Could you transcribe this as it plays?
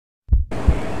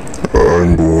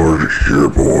I'm bored, you're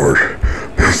bored.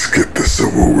 Let's get this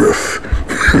over with.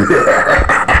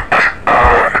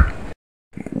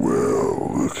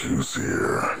 Well, look who's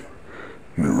here.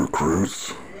 New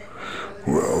recruits?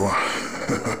 Well,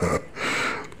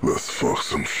 let's fuck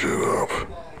some shit up.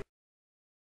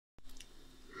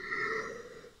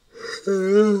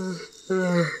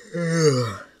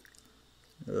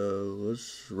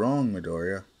 What's wrong,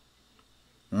 Midoriya?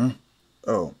 Huh?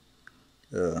 Oh,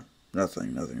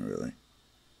 nothing really.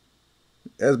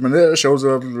 Esmeralda shows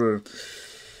up.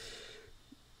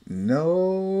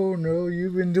 No,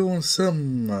 you've been doing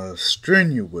something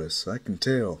strenuous. I can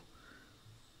tell.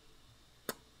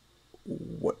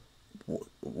 What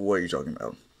are you talking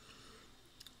about?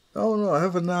 Oh no, I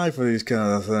have an eye for these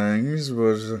kind of things,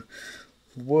 but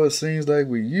what it seems like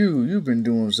with you've been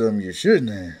doing something you shouldn't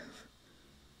have.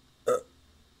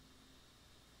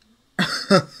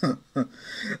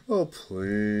 Oh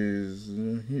please,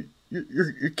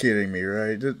 you're kidding me,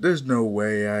 right? There's no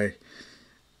way I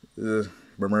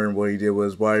remember what he did with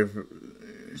his wife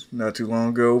not too long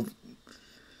ago.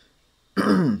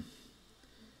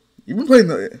 You've been playing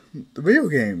the video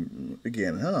game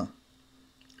again, huh?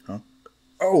 Huh?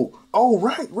 Oh,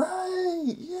 right,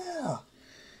 yeah,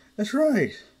 that's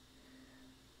right.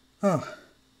 Huh?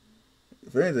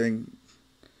 If anything.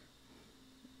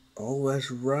 Oh, that's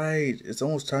right. It's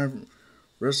almost time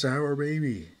for us to have our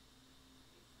baby.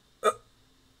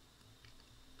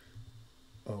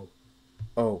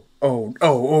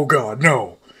 Oh, God,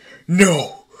 no.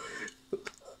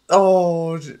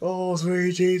 Oh,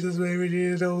 sweet Jesus, baby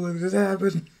Jesus, don't let this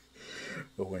happen.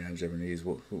 Oh, wait, I'm Japanese.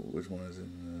 Which one is it?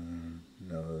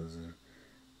 No,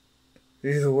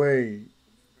 either way.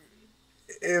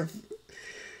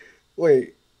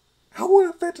 How would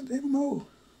it affect an MMO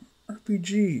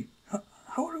RPG?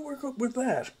 How would it work up with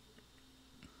that?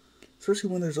 Especially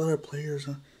when there's other players.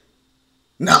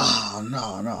 No.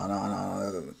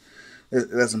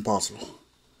 That's impossible.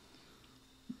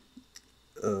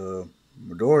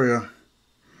 Midoriya.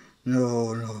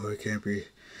 No, it can't be.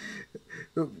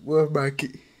 What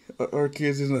if our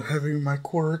kids end up having my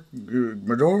quirk?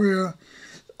 Midoriya.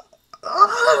 No,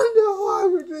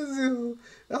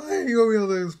 I ain't gonna be able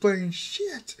to explain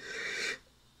shit.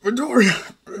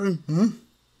 Midoriya. Huh?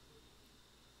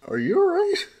 Are you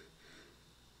alright?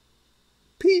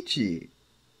 Peachy.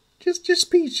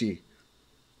 Just Peachy.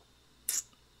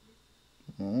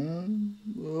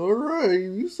 Alright,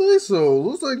 you say so.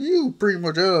 Looks like you pretty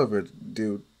much out of it,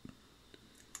 dude.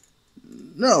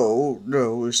 No,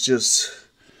 it's just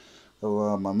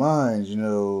on my mind,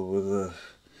 with the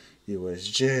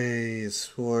USJ,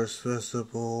 sports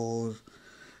festivals.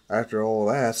 After all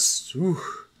that,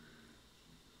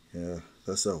 yeah,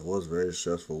 that stuff was very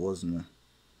stressful, wasn't it?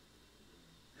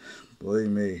 Believe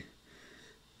me.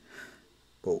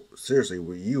 But seriously,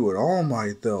 with you and All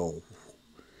Might, though,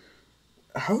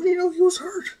 how do you know he was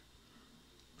hurt?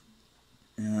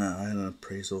 Yeah, I had an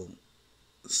appraisal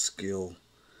skill.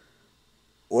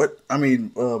 What? I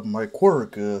mean, my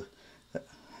quirk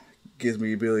gives me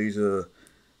the ability to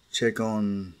check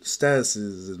on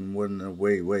statuses and whatnot.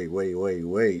 Wait.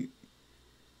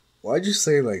 Why'd you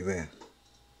say it like that?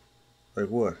 Like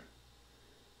what?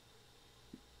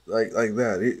 Like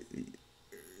that.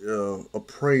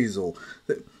 Appraisal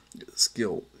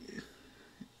skill.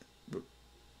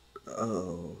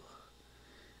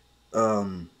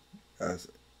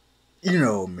 You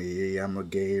know me. I'm a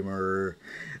gamer.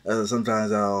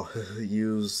 Sometimes I'll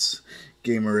use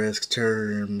gamer-esque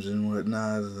terms and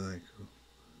whatnot. Like,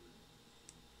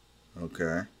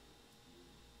 okay.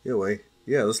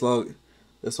 Yeah, let's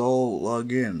all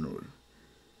log in.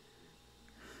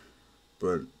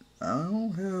 But I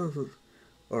don't have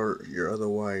your other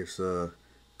wife's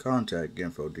contact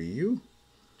info, do you?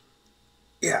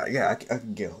 Yeah, I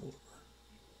can get hold of her.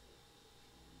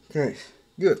 Okay,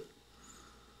 good.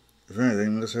 If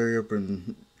anything, let's hurry up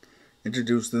and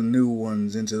introduce the new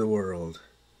ones into the world.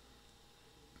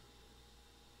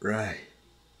 Right.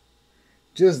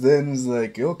 Just then it's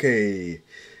like, okay,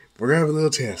 we're gonna have a little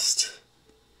test.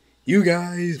 You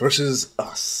guys versus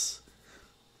us.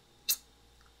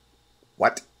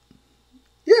 What?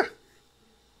 Yeah.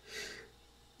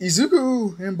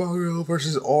 Izuku and Bakugo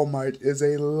versus All Might is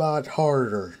a lot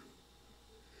harder.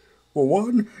 For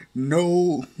one,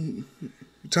 no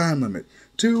time limit.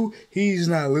 2, he's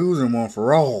not losing one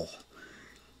for all.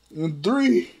 And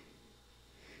 3,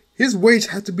 his weights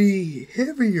have to be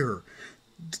heavier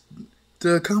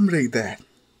to accommodate that.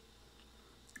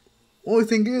 Only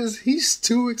thing is, he's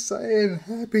too excited and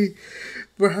happy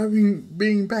for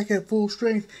being back at full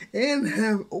strength and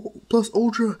have plus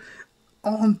ultra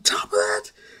on top of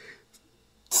that.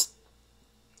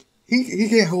 he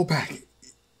can't hold back.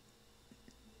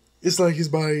 It's like his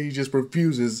body just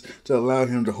refuses to allow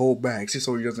him to hold back, just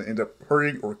so he doesn't end up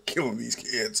hurting or killing these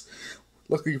kids.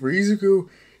 Luckily for Izuku,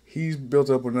 he's built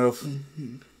up enough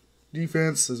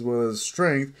defense as well as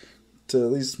strength to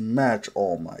at least match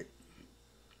All Might.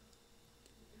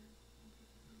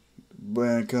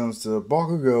 When it comes to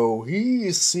Bakugo, he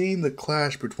is seeing the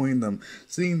clash between them,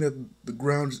 seeing that the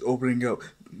ground is opening up.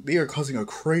 They are causing a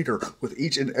crater with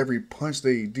each and every punch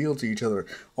they deal to each other.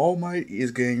 All Might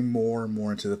is getting more and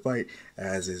more into the fight,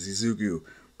 as is Izuku,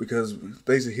 because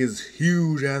thanks to his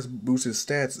huge ass boosted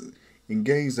stats in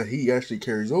games that he actually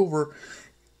carries over,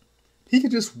 he can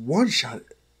just one-shot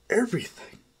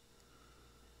everything.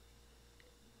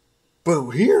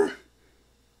 But here,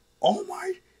 All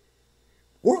Might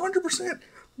 100%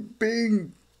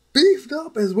 being beefed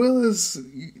up, as well as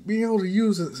being able to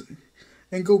use it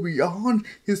and go beyond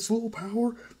his full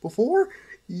power before.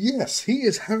 Yes, he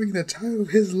is having the time of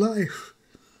his life.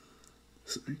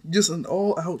 Just an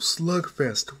all-out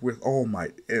slugfest with All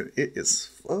Might, and it is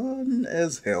fun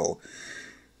as hell.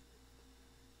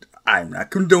 I'm not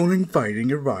condoning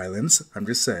fighting or violence. I'm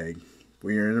just saying,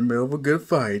 when you're in the middle of a good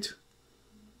fight,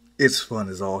 it's fun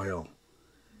as all hell.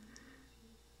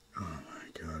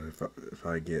 God, if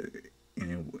I get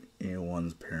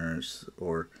anyone's parents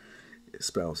or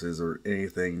spouses or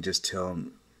anything, just tell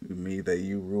me that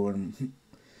you ruined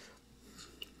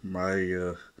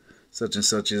my such and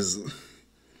such's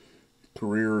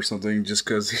career or something just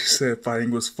because he said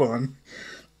fighting was fun.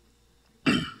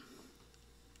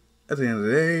 At the end of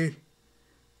the day,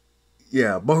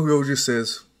 yeah, Bakugo just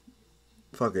says,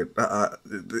 fuck it,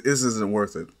 this isn't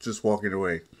worth it, just walking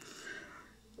away.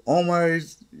 All Might,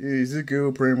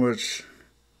 Izuku pretty much,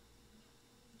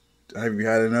 have you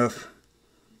had enough?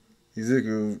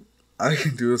 Izuku, I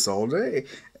can do this all day.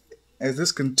 As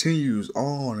this continues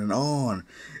on and on,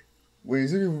 when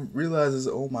Izuku realizes,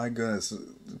 oh my goodness,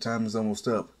 the time is almost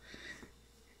up,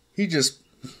 he just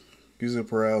uses a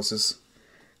paralysis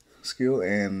skill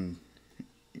and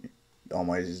All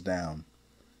Might is down.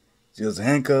 Just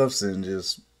handcuffs and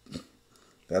just,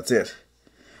 that's it.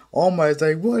 All Might's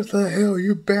like, what the hell,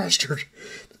 you bastard?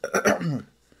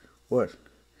 What?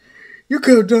 You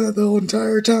could have done it the whole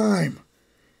entire time.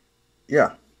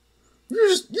 Yeah. You're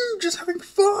just having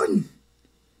fun.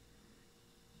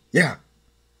 Yeah.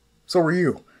 So were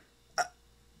you.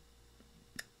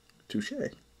 Touche.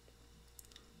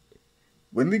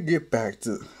 When they get back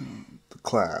to the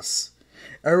class,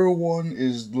 everyone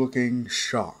is looking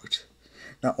shocked.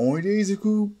 Not only did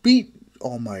Izuku beat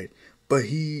All Might, but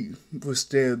he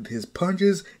withstood his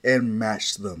punches and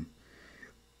matched them.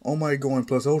 All Might going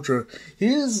plus ultra,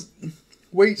 his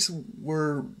weights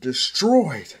were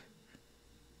destroyed.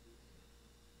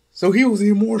 So he was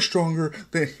even more stronger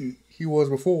than he was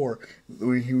before,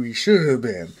 when he should have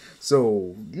been.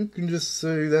 So you can just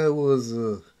say that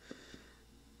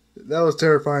was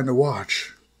terrifying to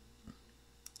watch.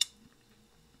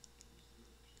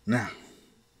 Now,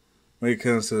 when it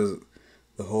comes to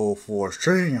the whole Force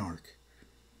training arc,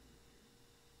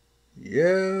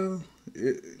 yeah,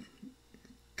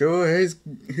 go ahead,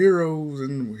 heroes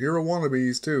and hero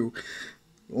wannabes too.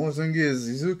 The only thing is,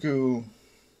 Izuku,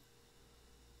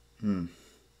 I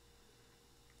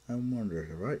wonder,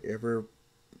 have I ever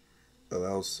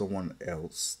allowed someone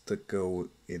else to go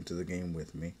into the game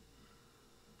with me?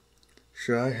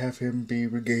 Should I have him be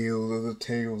regaled of the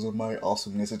tales of my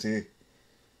awesomenessity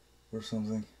or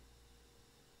something?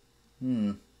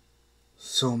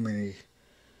 So many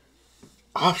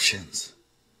options.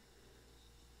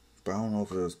 But I don't know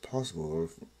if it was possible.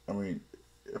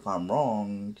 If I'm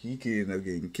wrong, he could end up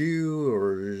getting killed,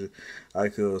 or I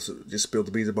could just spill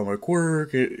the beans about my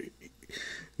quirk.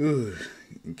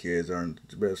 Kids aren't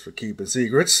the best for keeping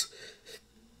secrets.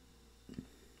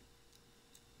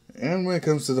 And when it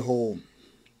comes to the whole,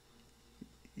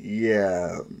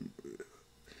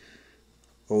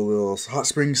 whole little hot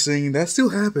spring scene, that still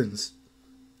happens.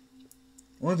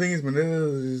 One thing is, Manila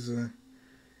is,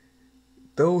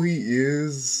 though he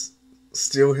is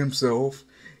still himself,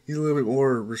 he's a little bit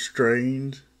more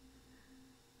restrained,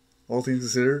 all things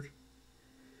considered.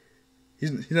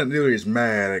 He's not nearly as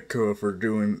mad at Koa for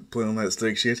playing that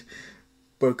stick shit,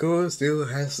 but Koa still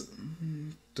has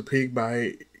the pig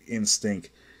by instinct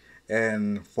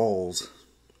and falls.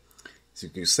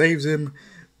 Izuku saves him,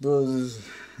 but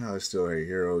I still hate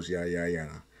heroes,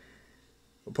 yada.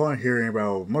 Upon hearing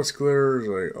about Muscular, it's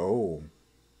like, oh,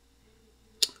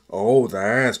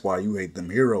 that's why you hate them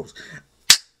heroes.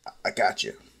 I got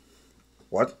you.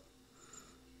 What?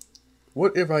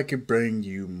 What if I could bring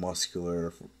you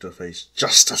Muscular to face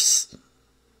justice?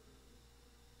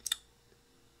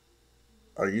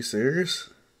 Are you serious?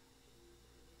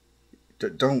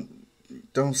 Don't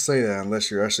say that unless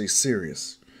you're actually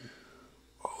serious.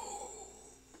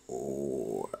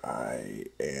 Oh, I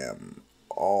am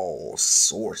all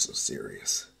sorts of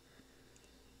serious.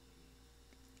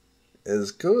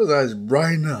 As good as I was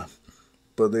brighten up,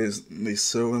 but they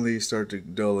suddenly start to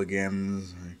dull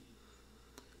again.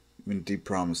 Empty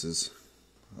promises.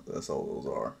 That's all those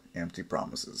are. Empty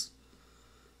promises.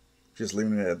 Just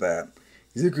leaving it at that.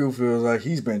 Izuku feels like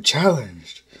he's been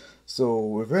challenged.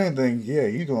 So, if anything, yeah,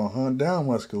 he's gonna hunt down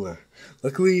Muscular.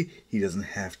 Luckily, he doesn't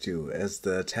have to. As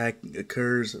the attack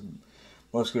occurs,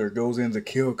 Muscular goes in to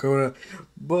kill Koda,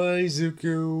 but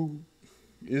Izuku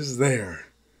is there.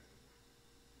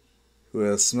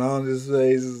 With a smile on his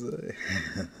face.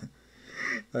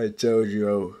 I told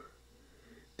you,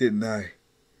 didn't I?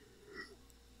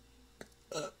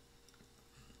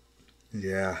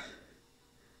 Yeah.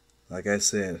 Like I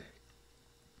said,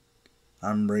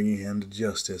 I'm bringing him to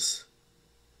justice.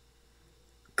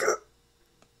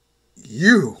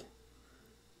 You?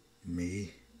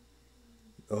 Me?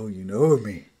 Oh, you know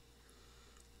me.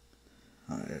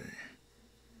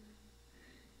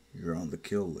 You're on the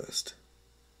kill list.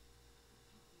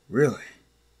 Really?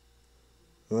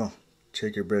 Well,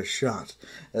 take your best shot.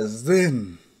 As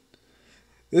then,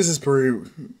 this is pretty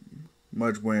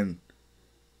much when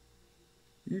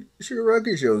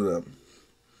Shigaraki shows up.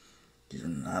 You're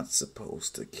not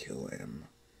supposed to kill him.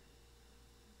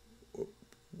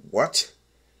 What?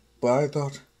 But I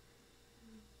thought...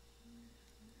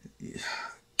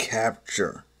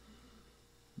 Capture.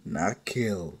 Not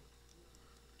kill.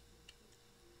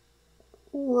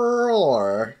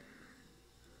 Roar.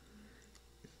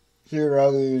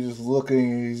 Shigaraki is just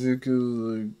looking at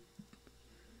Izuku like...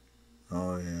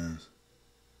 Oh, yes.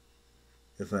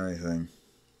 If anything.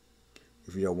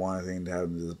 If you don't want anything to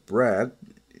happen to this brat,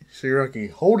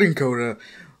 Shigaraki holding Koda,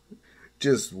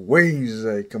 just waiting to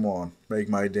say, come on, make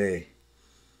my day.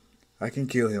 I can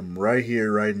kill him right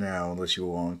here, right now, unless you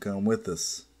want to come with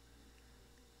us.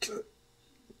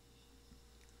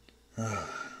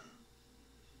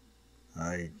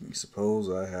 I suppose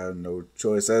I had no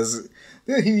choice as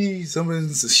he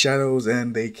summons shadows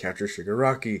and they capture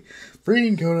Shigaraki,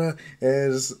 freeing Koda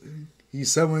as he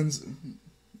summons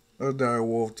a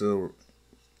direwolf to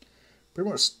pretty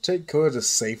much take Koda to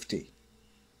safety.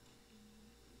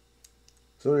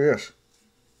 So yes,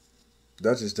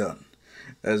 that is done.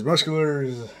 As Muscular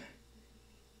is...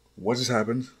 What just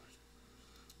happened?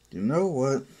 You know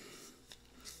what?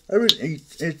 I've been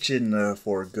itching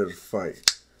for a good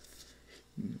fight.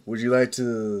 Would you like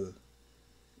to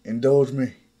indulge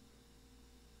me?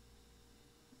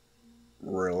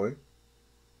 Really?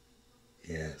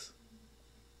 Yes.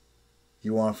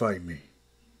 You want to fight me?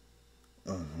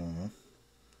 Uh-huh.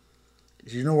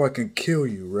 You know I can kill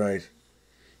you, right?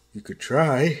 You could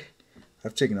try.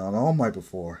 I've taken on All Might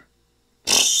before.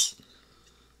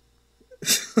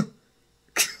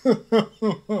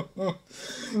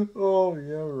 Oh,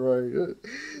 yeah, right.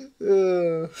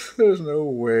 There's no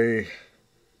way.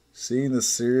 Seeing the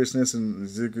seriousness in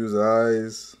Izuku's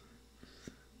eyes,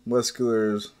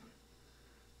 Muscular's...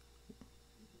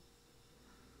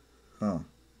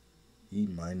 He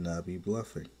might not be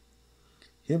bluffing.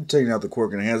 Him taking out the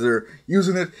quirk enhancer,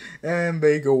 using it, and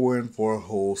they go in for a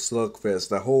whole slugfest.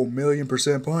 The whole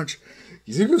 1,000,000% punch.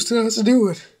 Izuku still has to do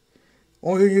it.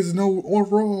 Only thing is, no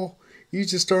overall,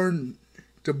 he's just starting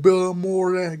to build up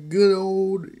more of that good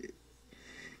old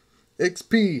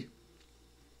XP.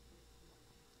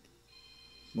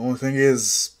 The only thing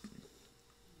is,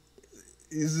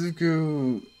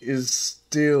 Izuku is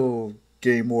still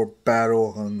getting more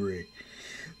battle hungry.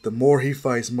 The more he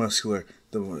fights Muscular,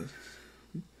 the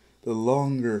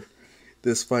longer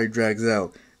this fight drags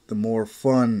out, the more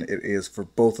fun it is for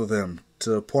both of them.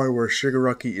 To the point where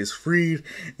Shigaraki is freed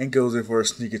and goes in for a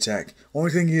sneak attack.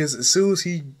 Only thing is, as soon as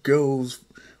he goes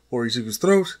for Izuku's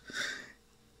throat,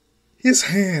 his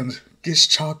hand gets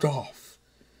chopped off.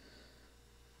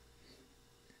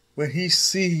 When he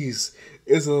sees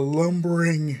is a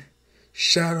lumbering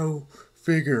shadow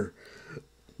figure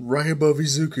right above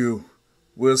Izuku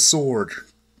with a sword.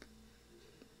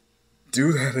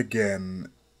 Do that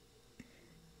again,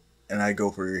 and I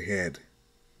go for your head.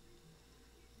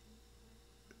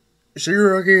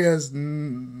 Shigaraki has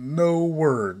no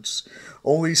words,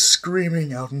 only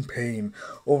screaming out in pain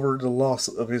over the loss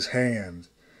of his hand.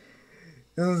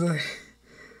 And I was like,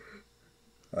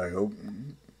 I hope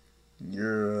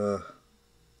you're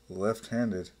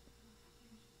left-handed.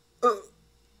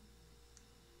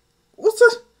 What's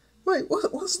that? Wait,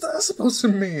 what's that supposed to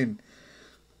mean?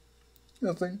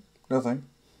 Nothing.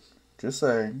 Just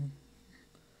saying.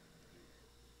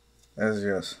 As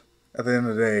yes, at the end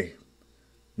of the day,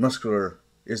 Muscular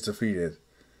is defeated.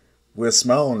 With a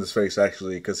smile on his face,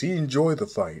 actually, because he enjoyed the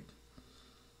fight.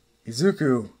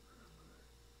 Izuku,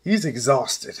 he's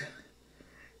exhausted.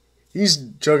 He's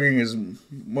chugging as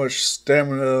much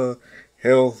stamina,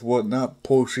 health, whatnot,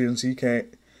 potions he can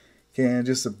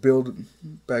just to build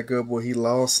back up what he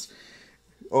lost.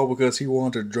 All because he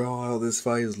wanted to draw out this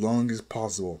fight as long as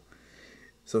possible.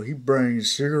 So he brings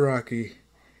Shigaraki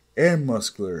and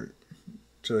Muscular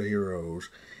to the heroes.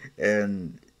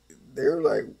 And they're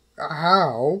like,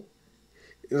 how?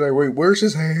 He's like, wait, where's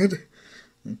his hand?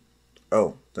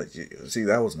 Oh, see,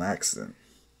 that was an accident.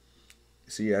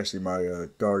 See, actually, my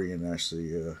guardian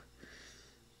actually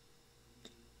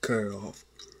cut it off.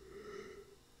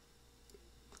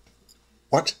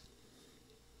 What?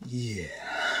 Yeah.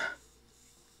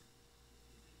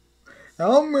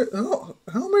 How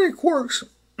many quirks?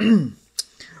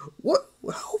 What?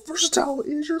 How versatile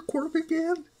is your quirk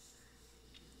again?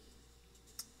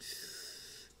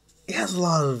 It has a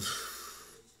lot of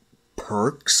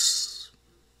perks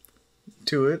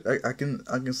to it. I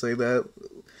can say that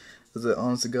as an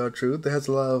honest to God truth. It has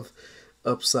a lot of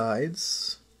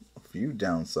upsides, a few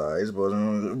downsides, but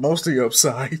mostly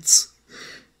upsides.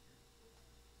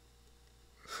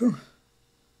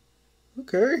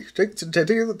 Okay, take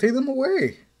them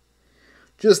away.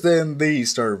 Just then, they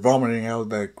start vomiting out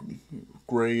that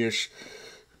grayish,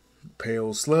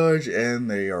 pale sludge,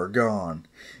 and they are gone.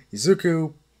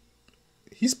 Izuku,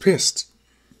 he's pissed.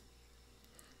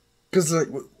 Because, like,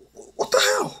 what the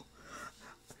hell?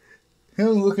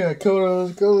 Him looking at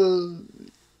Koda,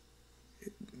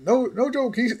 no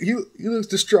joke, he looks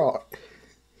distraught.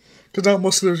 Because now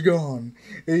Muscular's gone.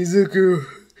 And Izuku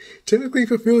technically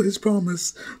fulfilled his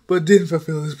promise, but didn't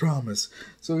fulfill his promise.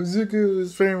 So Izuku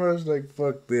is very much like,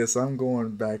 fuck this, I'm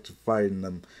going back to fighting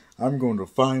them. I'm going to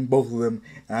find both of them,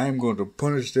 and I'm going to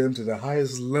punish them to the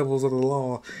highest levels of the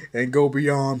law, and go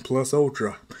beyond plus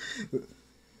ultra.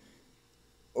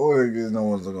 Or no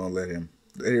one's going to let him.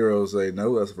 The heroes say,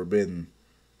 no, that's forbidden.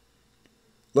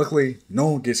 Luckily, no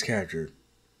one gets captured.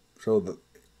 So,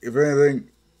 if anything,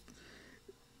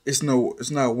 it's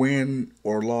not win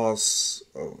or loss.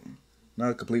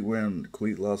 Not a complete win,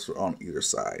 complete loss on either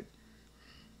side.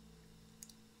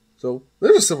 So,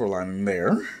 there's a silver lining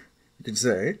there, you could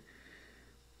say.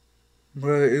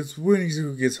 But it's when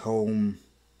Izuku gets home,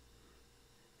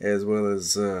 as well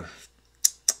as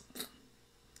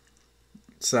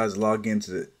decides to log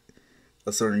into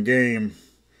a certain game,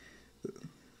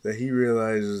 that he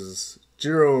realizes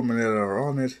Jiro and Mineta are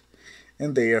on it,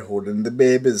 and they are holding the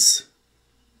babies.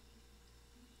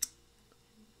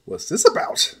 What's this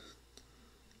about?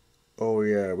 Oh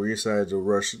yeah, we decided to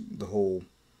rush the whole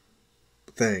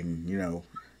thing, you know.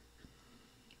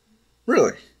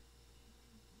 Really?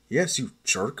 Yes, you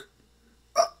jerk.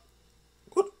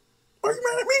 What? Why are you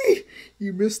mad at me?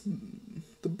 You missed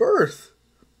the birth.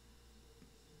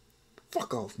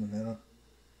 Fuck off, Mineta.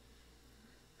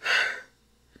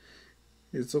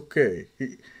 It's okay.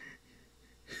 You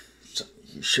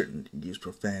shouldn't use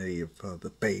profanity for the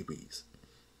babies.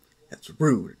 That's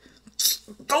rude.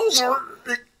 Those are...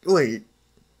 Wait.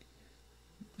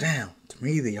 Damn, to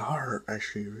me they are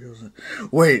actually real.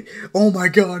 Wait, oh my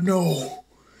god, no.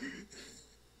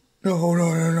 No.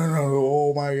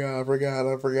 Oh my god,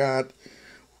 I forgot.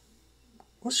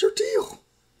 What's your deal?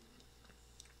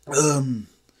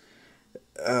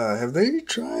 Have they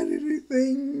tried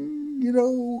anything, you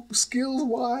know,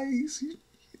 skills-wise?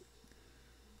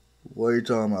 What are you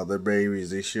talking about? They're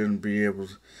babies. They shouldn't be able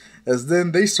to... As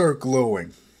then they start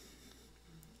glowing.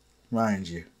 Mind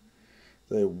you.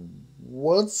 Like,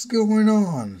 what's going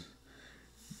on?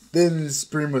 Then it's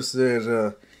pretty much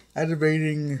said,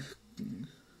 activating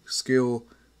skill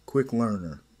quick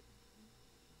learner.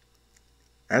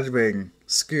 Activating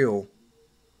skill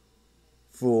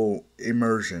full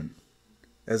immersion.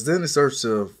 As then it starts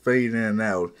to fade in and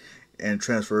out and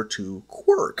transfer to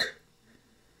quirk.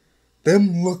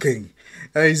 Them looking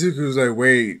at Izuku's like,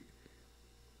 wait,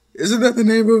 isn't that the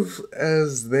name of...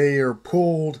 As they are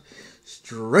pulled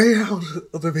straight out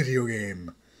of the video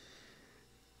game.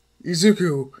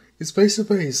 Izuku is face to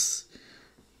face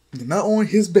with not only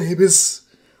his babies,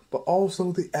 but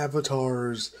also the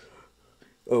avatars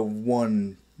of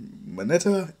one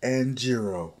Mineta and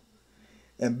Jiro.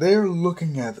 And they're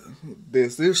looking at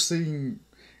this. They're sitting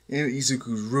in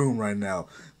Izuku's room right now.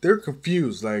 They're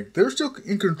confused. Like, they're still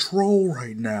in control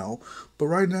right now. But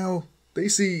right now, they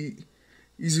see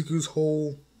Izuku's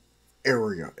whole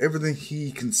area. Everything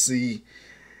he can see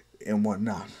and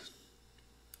whatnot.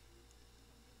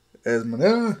 As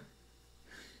Mineta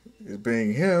is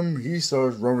being him, he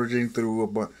starts rummaging through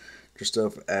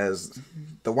stuff as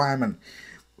the Wyman,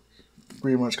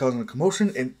 pretty much causing a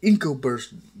commotion, and Inko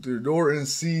bursts through the door and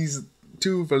sees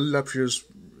two voluptuous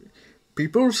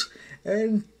peoples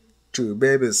and two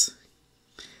babies.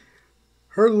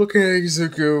 Her looking at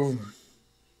Izuku,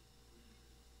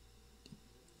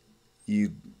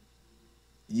 you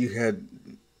had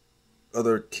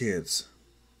other kids.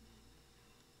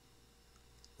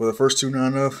 Were the first two not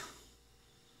enough?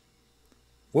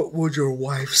 What would your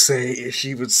wife say if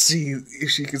she could see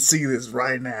this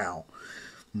right now?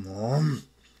 Mom?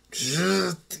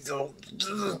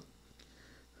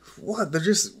 What? They're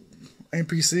just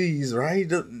NPCs, right?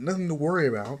 Nothing to worry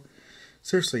about.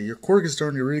 Seriously, your quirk is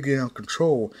starting to really get out of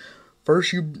control.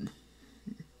 First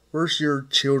your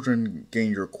children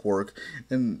gain your quirk,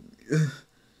 and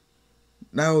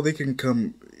now they can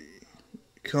come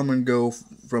and go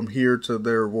from here to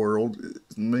their world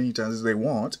as many times as they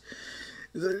want.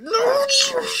 No,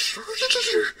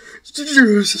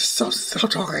 stop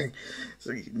talking.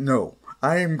 No,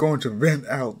 I am going to vent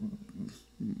out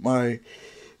my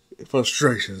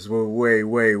frustrations. Well,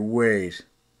 wait.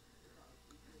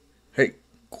 Hey,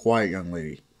 quiet, young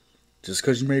lady. Just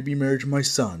because you may be married to my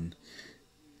son,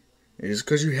 just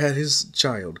because you had his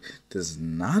child, does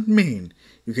not mean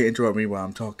you can interrupt me while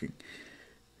I'm talking.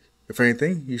 If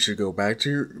anything, you should go back to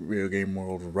your video game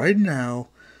world right now.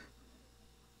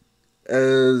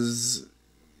 As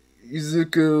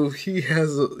Izuku,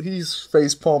 he's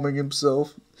face palming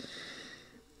himself.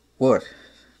 What?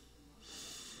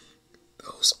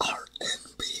 Those are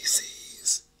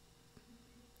NPCs.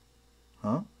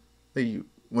 Huh? Hey,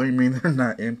 what do you mean they're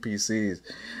not NPCs?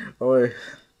 Oh, wait.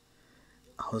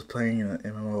 I was playing an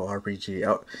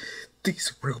MMORPG.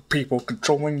 These real people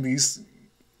controlling these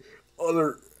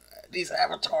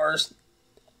avatars.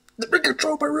 They're being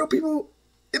controlled by real people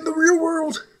in the real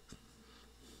world.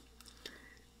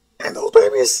 And those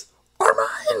babies are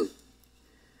mine.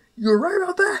 You're right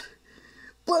about that.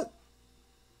 But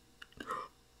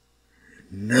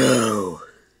no.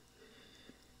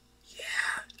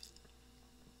 Yeah.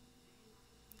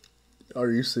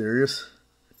 Are you serious?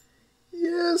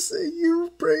 Yes,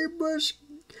 you pretty much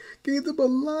gave them a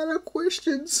lot of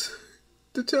questions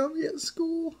to tell me at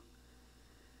school.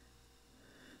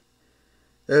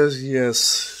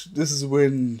 Yes, this is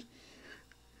when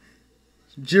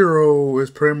Jiro is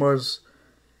pretty much,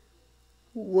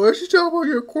 what you talking about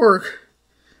your quirk?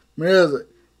 Man,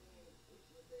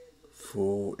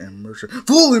 full immersion.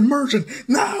 Full immersion!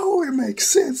 Now it makes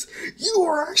sense. You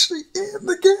are actually in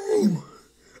the game.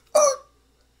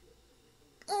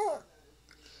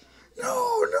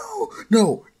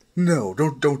 No,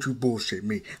 don't you bullshit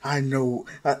me. I know,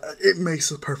 it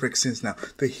makes perfect sense now.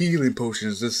 The healing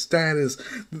potions, the status,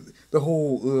 the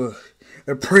whole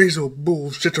appraisal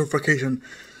bullshitification,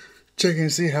 checking to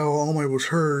see how All Might was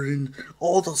heard, and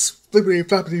all the flippity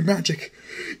flappity magic.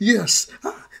 Yes,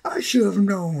 I should have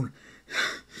known.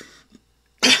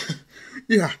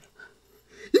 Yeah,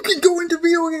 you can go into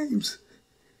video games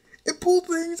and pull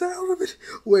things out of it.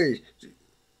 Wait,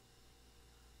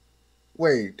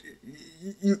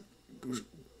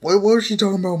 what was she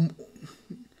talking about?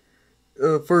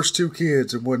 First two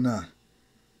kids and whatnot.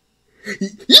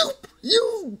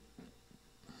 You.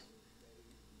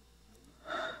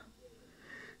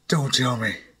 Don't tell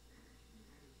me.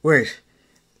 Wait,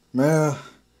 man,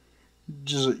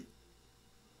 just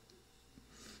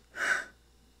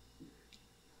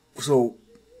so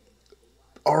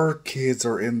our kids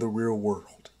are in the real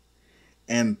world,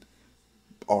 and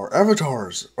our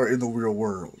avatars are in the real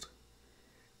world.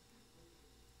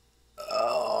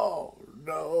 Oh,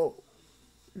 no.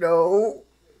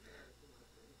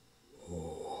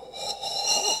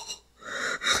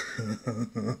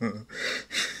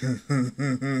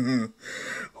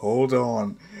 Hold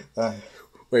on.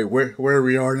 Wait, where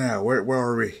we are now? Where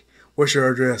are we? What's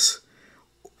your address?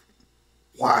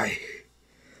 Why?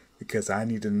 Because I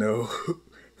need to know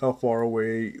how far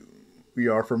away we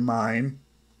are from mine.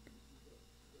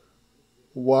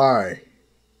 Why?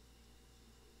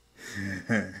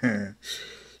 I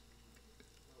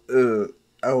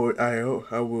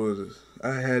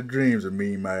had dreams of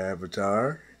meeting my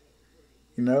avatar.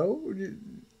 You know?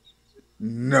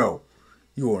 No,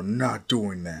 you are not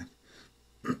doing that.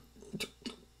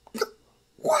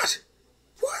 What?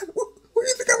 What do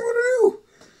you think I'm gonna do?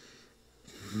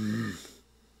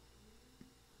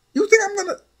 You think I'm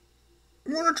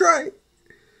gonna try?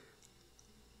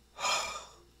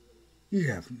 You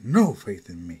have no faith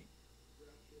in me.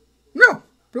 No,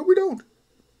 we don't.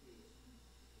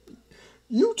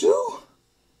 You too?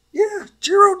 Yeah,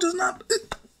 Jiro does not.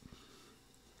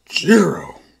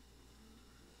 Jiro.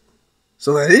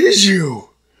 So that is you.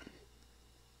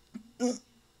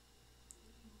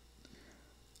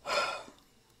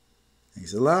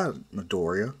 Thanks a lot,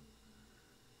 Midoriya.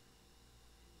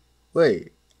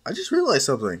 Wait, I just realized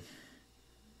something.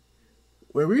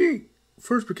 When we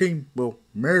first became, well,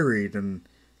 married and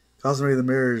consummated the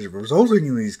marriage resulting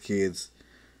in these kids,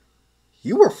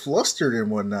 you were flustered and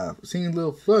whatnot, seeing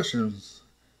little flushes.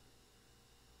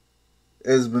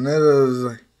 As Mineta was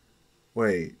like,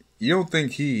 wait, you don't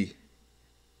think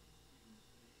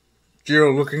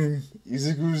Jiro looking,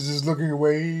 Izuku's just looking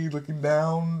away, looking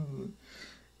down.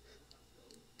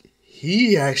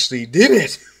 He actually did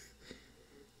it.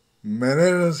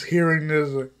 Mineta's hearing this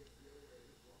like,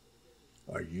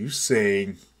 are you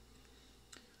saying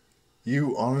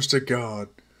you, honest to God,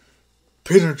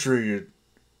 penetrated,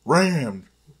 ran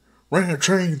a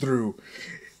train through?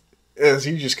 As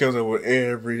he just comes up with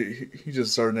he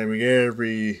just started naming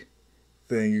everything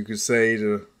you could say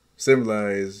to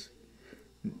symbolize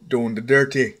doing the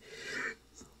dirty.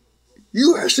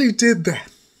 You actually did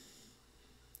that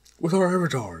with our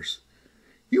avatars.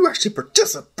 You actually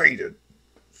participated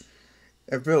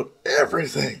and built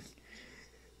everything.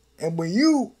 And when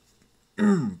you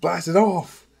blasted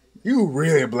off, you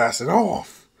really blasted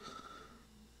off.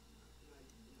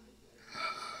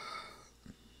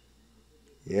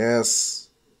 Yes.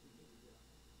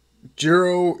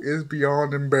 Jiro is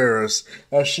beyond embarrassed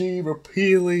as she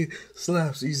repeatedly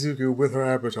slaps Izuku with her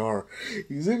avatar.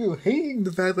 Izuku hating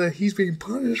the fact that he's being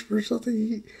punished for something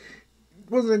he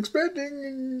wasn't expecting.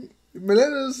 And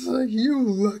Mineta's like, you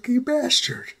lucky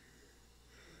bastard.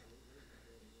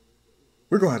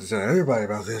 We're going to have to tell everybody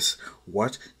about this.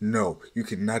 What? No, you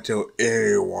cannot tell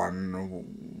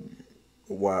anyone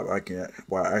what I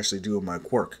actually do with my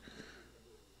quirk.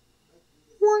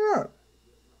 Why not?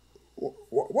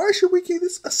 Why should we keep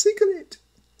this a secret?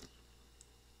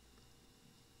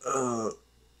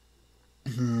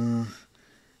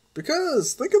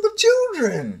 Because think of the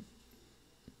children.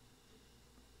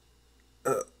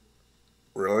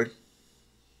 Really?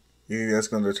 You think that's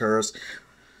going to deter us?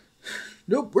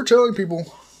 Nope, we're telling people.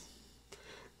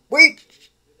 Wait!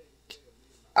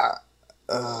 I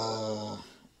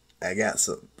got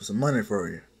some money for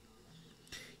you.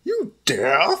 You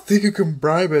dare think you can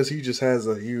bribe as he just has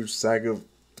a huge sack of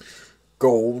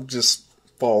gold just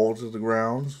fall to the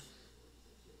ground?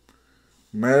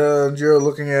 Man, you're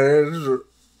looking at it. Do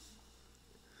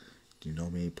you know how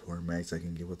many porn mags I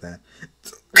can get with that?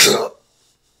 Do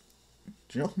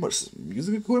you know how much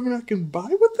music equipment I can buy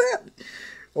with that?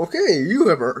 Okay, you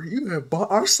have bought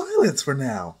our silence for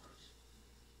now.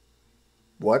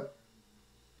 What?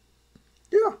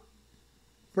 Yeah.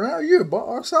 For now, you have bought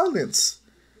our silence.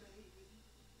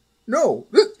 No,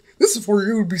 this is for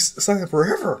you to be silent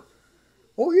forever.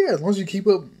 Oh yeah, as long as you keep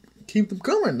them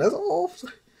coming. That's all.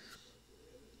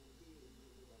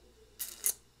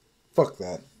 Fuck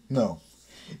that. No,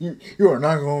 you are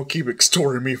not gonna keep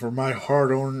extorting me for my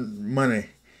hard-earned money.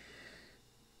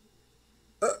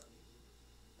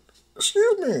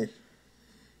 Excuse me.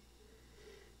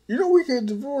 You know we could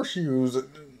divorce you.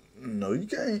 No, you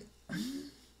can't.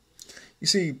 You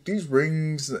see, these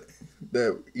rings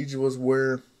that each of us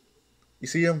wear, you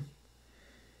see them?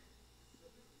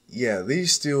 Yeah,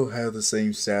 these still have the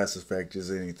same status effect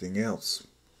as anything else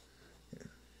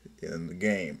in the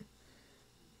game.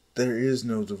 There is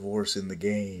no divorce in the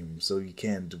game, so you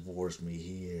can't divorce me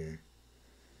here.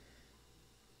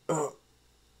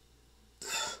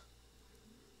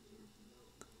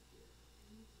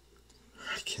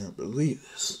 I can't believe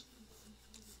this.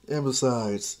 And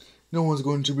besides, no one's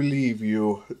going to believe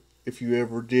you if you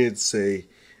ever did say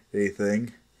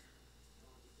anything.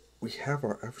 We have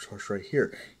our avatars right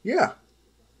here. Yeah.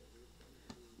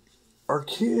 Our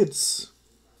kids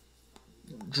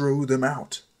drew them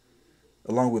out.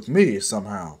 Along with me,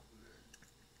 somehow.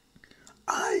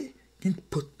 I can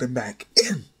put them back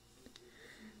in.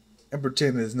 And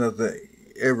pretend there's nothing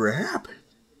ever happened.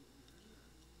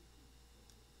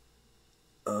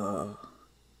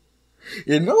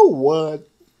 You know what?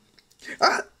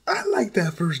 I like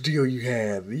that first deal you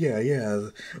had. Yeah.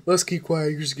 Let's keep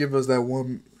quiet. You just give us that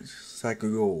one sack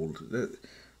of gold.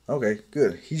 Okay,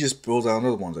 good. He just pulls out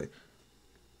another one. Like,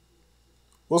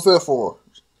 what's that for?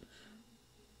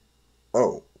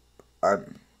 Oh, I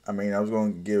mean, I was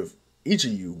going to give each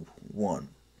of you one.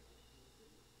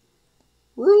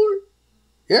 Really?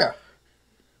 Yeah.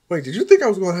 Wait, did you think I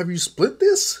was going to have you split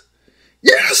this?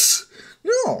 Yes!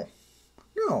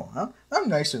 No, I'm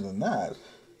nicer than that.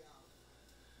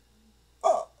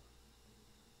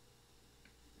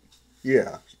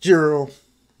 Yeah, Jiro,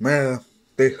 man,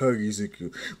 they hug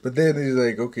Izuku. But then he's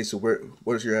like, okay, so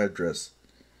what is your address?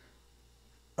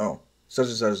 Oh, such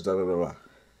and such, da da da da.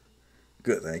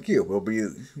 Good, thank you. We'll be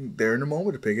there in a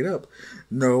moment to pick it up.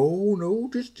 No, no,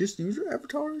 just use your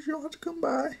avatars. You don't have to come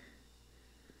by.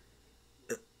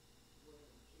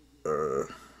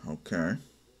 Okay,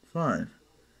 fine.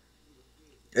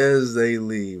 As they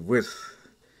leave with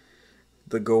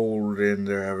the gold in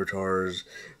their avatars,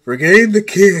 forgetting the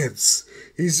kids.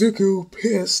 Izuku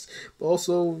pissed, but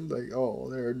also like, oh,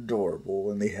 they're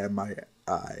adorable, and they have my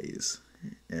eyes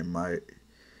and my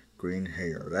green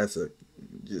hair. That's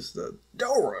just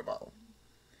adorable.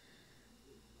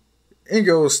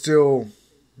 Ingo is still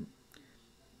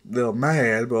a little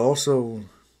mad, but also,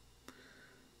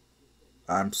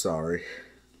 I'm sorry.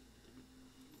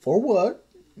 For what?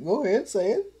 Go ahead,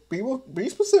 say it. Be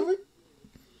specific.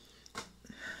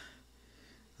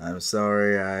 I'm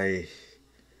sorry I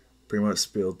pretty much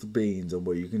spilled the beans on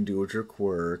what you can do with your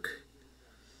quirk.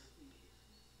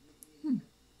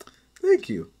 Thank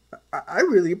you. I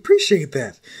really appreciate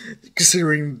that.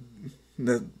 Considering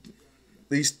that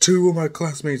these two of my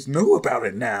classmates know about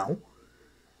it now.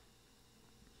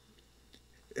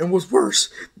 And what's worse,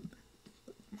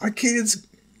 my kids,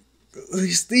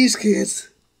 these kids,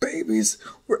 babies,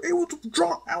 were able to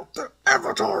draw out their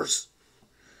avatars.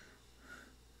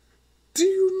 Do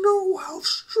you know how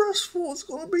stressful it's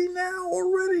going to be now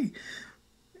already?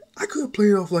 I could have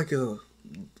played off like a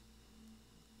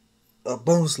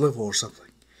bonus level or something.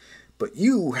 But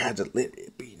you had to let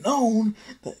it be known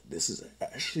that this is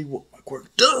actually what my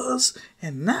quirk does.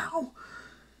 And now,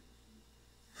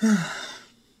 I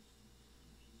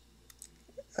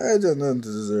done nothing to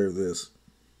deserve this.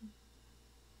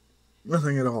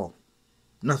 Nothing at all.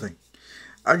 Nothing.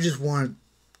 I just wanted...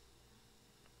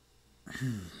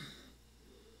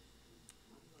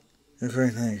 If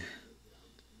anything,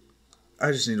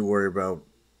 I just need to worry about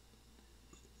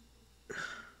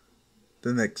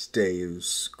the next day of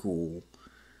school.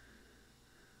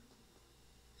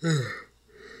 You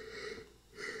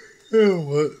know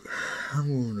what? I'm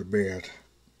going to bed.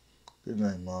 Good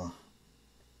night, Ma.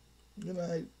 Good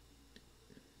night.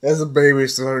 As the baby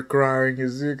started crying,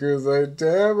 Izuku was like,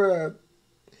 damn it.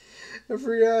 I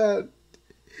forgot.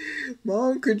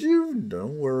 Mom, could you?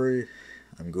 Don't worry.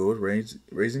 I'm good with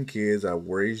raising kids. I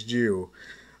raised you.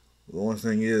 The only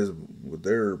thing is, with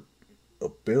their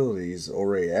abilities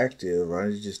already active,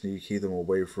 I just need to keep them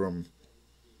away from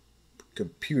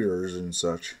computers and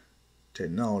such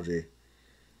technology.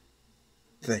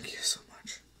 Thank you so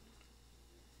much.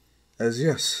 As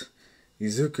yes,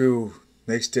 Izuku,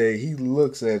 next day, he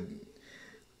looks at,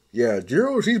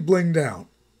 Jiro, she's blinged out.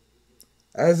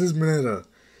 As is Mineta.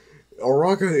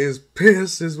 Araka is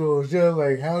pissed as well. Just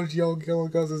like, how did y'all come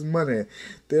across this money?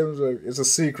 Them like, it's a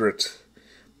secret.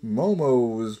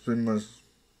 Momo is pretty much,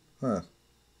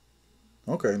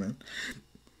 okay, man.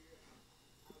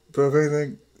 But if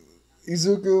anything,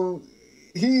 Izuku,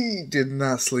 he did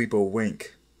not sleep a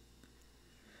wink.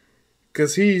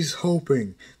 Because he's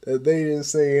hoping that they didn't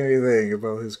say anything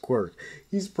about his quirk.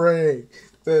 He's praying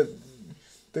that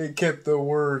they kept the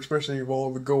word, especially of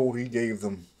all the gold he gave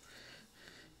them.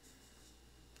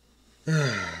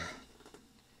 What's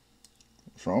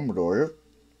wrong, Midoriya?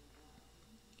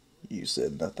 You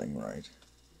said nothing right.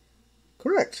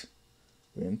 Correct.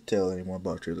 We didn't tell anyone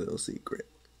about your little secret.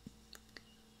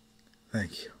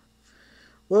 Thank you.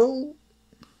 Well,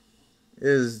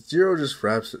 as Jiro just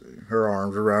wraps her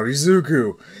arms around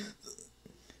Izuku.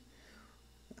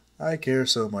 I care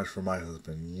so much for my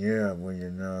husband. Yeah, when you're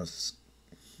not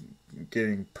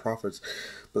getting profits.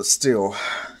 But still,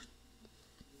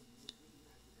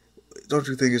 don't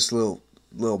you think it's a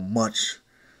little much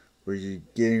where you're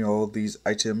getting all these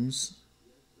items?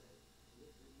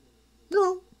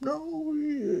 No.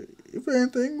 If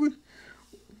anything,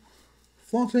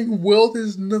 flaunting wealth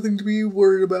is nothing to be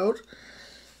worried about.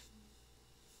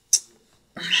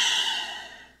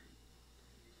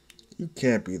 You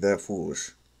can't be that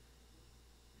foolish.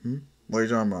 What are you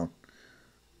talking about?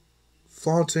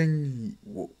 Flaunting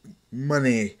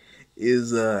money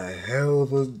is a hell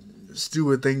of a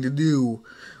stupid thing to do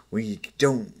when you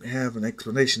don't have an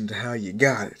explanation to how you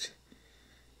got it.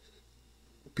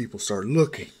 People start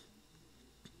looking.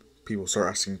 People start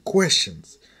asking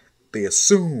questions. They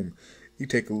assume. You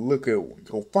take a look at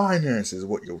your finances,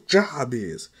 what your job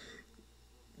is.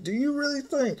 Do you really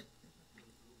think?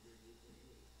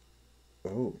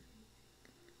 Oh.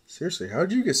 Seriously, how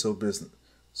did you get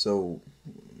so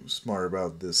smart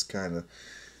about this kind of...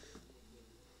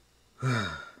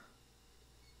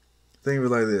 Think of it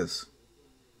like this.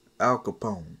 Al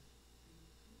Capone.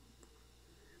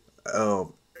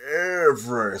 Of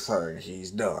everything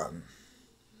he's done,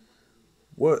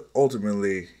 what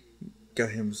ultimately got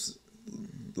him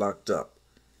locked up?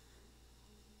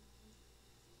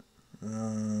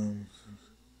 Um.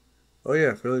 Oh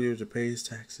yeah, failure to pay his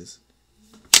taxes.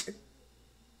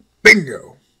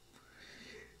 Bingo.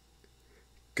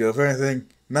 Cause if anything,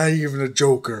 not even the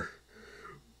Joker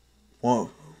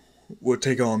would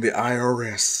take on the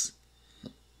IRS.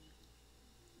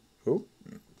 Oh,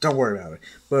 don't worry about it.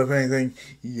 But if anything,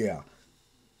 yeah.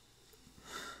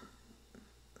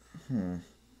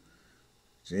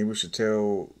 Maybe we should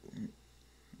tell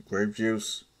Grape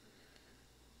Juice.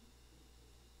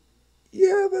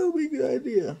 Yeah, that would be a good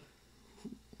idea.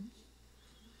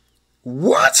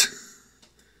 What?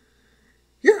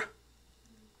 Yeah.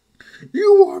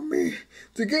 You want me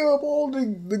to give up all the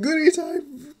goodies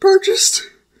I've purchased?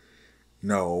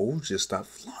 No, just stop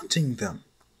flaunting them.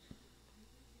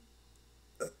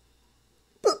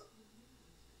 But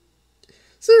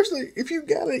seriously, if you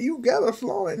got it, you gotta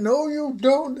flaunt it. No, you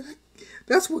don't.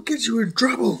 That's what gets you in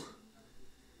trouble.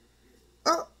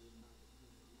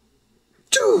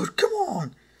 Dude, come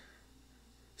on.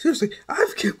 Seriously,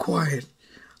 I've kept quiet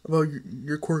about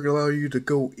your quirk allowing you to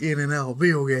go in and out of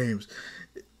video games.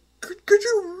 Could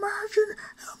you imagine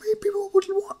how many people would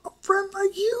want a friend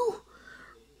like you?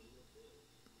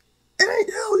 And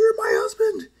hell, you're my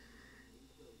husband.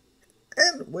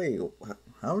 And wait,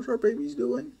 how's our babies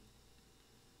doing?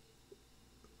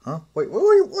 Huh? Wait, what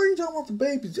are you talking about the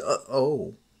babies?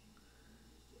 Oh.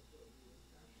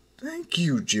 Thank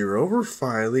you, Jiro, for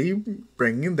finally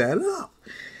bringing that up.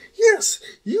 Yes,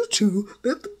 you two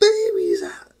let the babies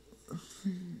out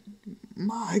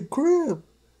my crib.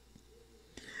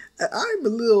 I'm a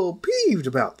little peeved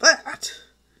about that.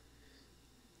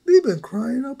 They've been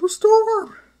crying up a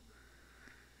storm.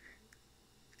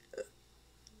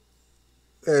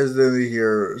 As then they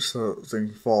hear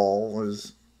something fall.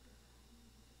 Is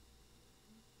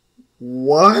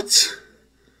what?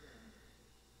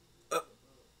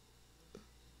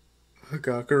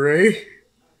 Hagakure?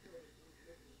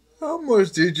 How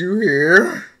much did you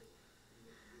hear?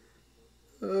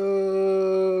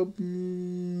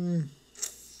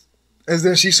 As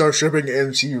then she starts tripping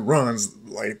and she runs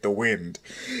like the wind.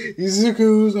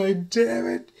 Izuku's like, damn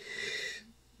it.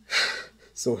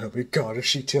 So help me God if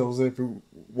she tells everyone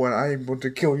I'm going to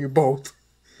kill you both.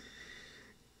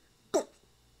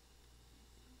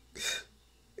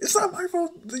 It's not my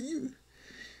fault that you...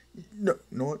 No,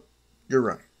 you know what? You're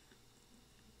right.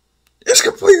 It's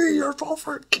completely your fault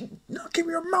for not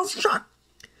keeping your mouth shut.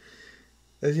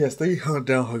 And yes, they hunt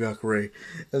down Hagakure.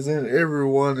 As then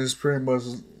everyone is pretty much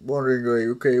wondering, like,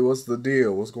 okay, what's the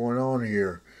deal? What's going on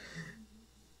here?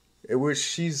 In which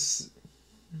she's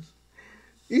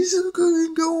going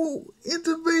to go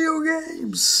into video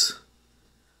games.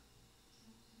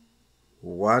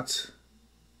 What?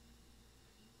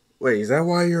 Wait, is that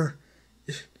why you're...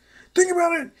 Think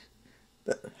about it.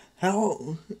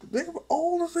 Think of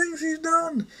all the things he's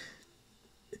done.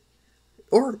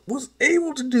 Or was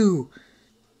able to do.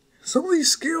 Some of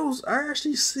these skills I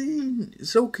actually seen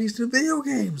showcased in video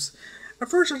games. At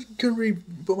first I couldn't really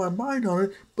put my mind on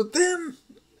it, but then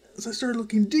as I started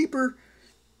looking deeper,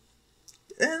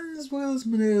 and as well as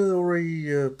Mineta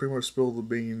already pretty much spilled the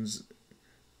beans.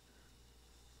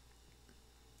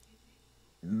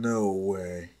 No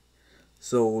way.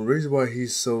 So the reason why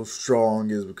he's so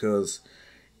strong is because,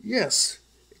 yes,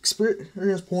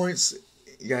 experience points,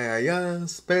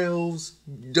 spells,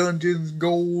 dungeons,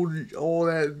 gold, all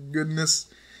that goodness.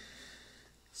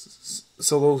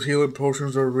 So those healing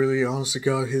potions are really, honest to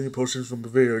God, healing potions from the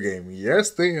video game.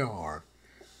 Yes, they are.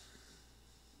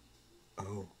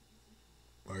 Oh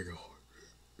my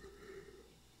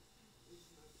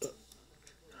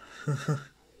God.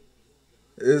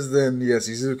 Is then, yes,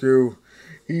 Izuku,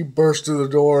 he burst through the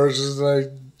doors and is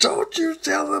like, don't you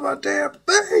tell them a damn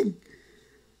thing!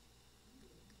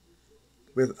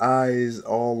 With eyes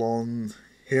all on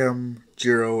him,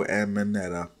 Jiro, and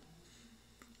Mineta.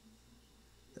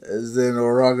 As then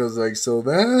Oraga's like, so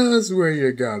that's where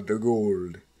you got the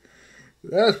gold.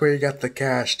 That's where you got the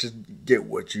cash to get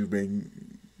what you've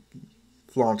been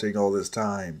flaunting all this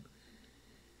time.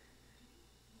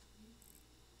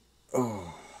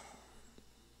 Oh.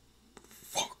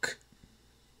 Fuck.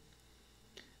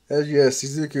 As yes,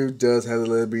 Izuku does have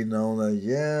to let it be known that,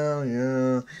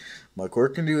 yeah, my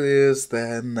quirk can do this,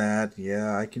 that, and that.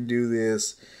 Yeah, I can do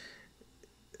this.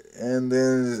 And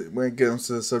then when it comes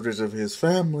to the subject of his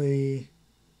family,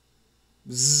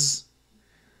 it's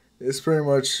pretty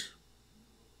much,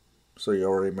 so you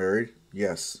already married?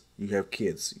 Yes. You have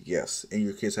kids? Yes. And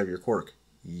your kids have your quirk?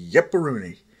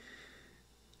 Yep-a-rooney.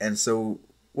 And so,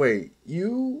 wait,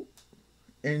 you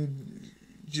and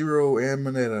Jiro and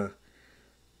Mineta,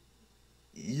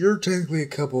 you're technically a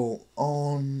couple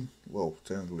on Well,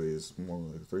 technically it's more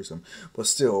like a threesome. But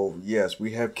still, yes,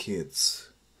 we have kids.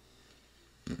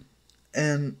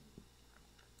 And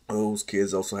those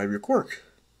kids also have your quirk.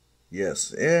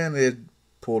 Yes, and it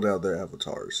pulled out their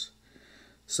avatars.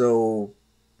 So,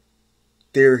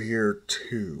 they're here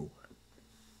too.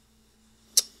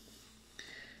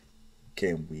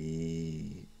 Can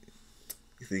we...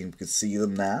 You think we can see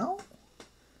them now?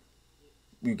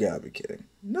 You gotta be kidding.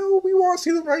 No, we want to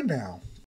see them right now.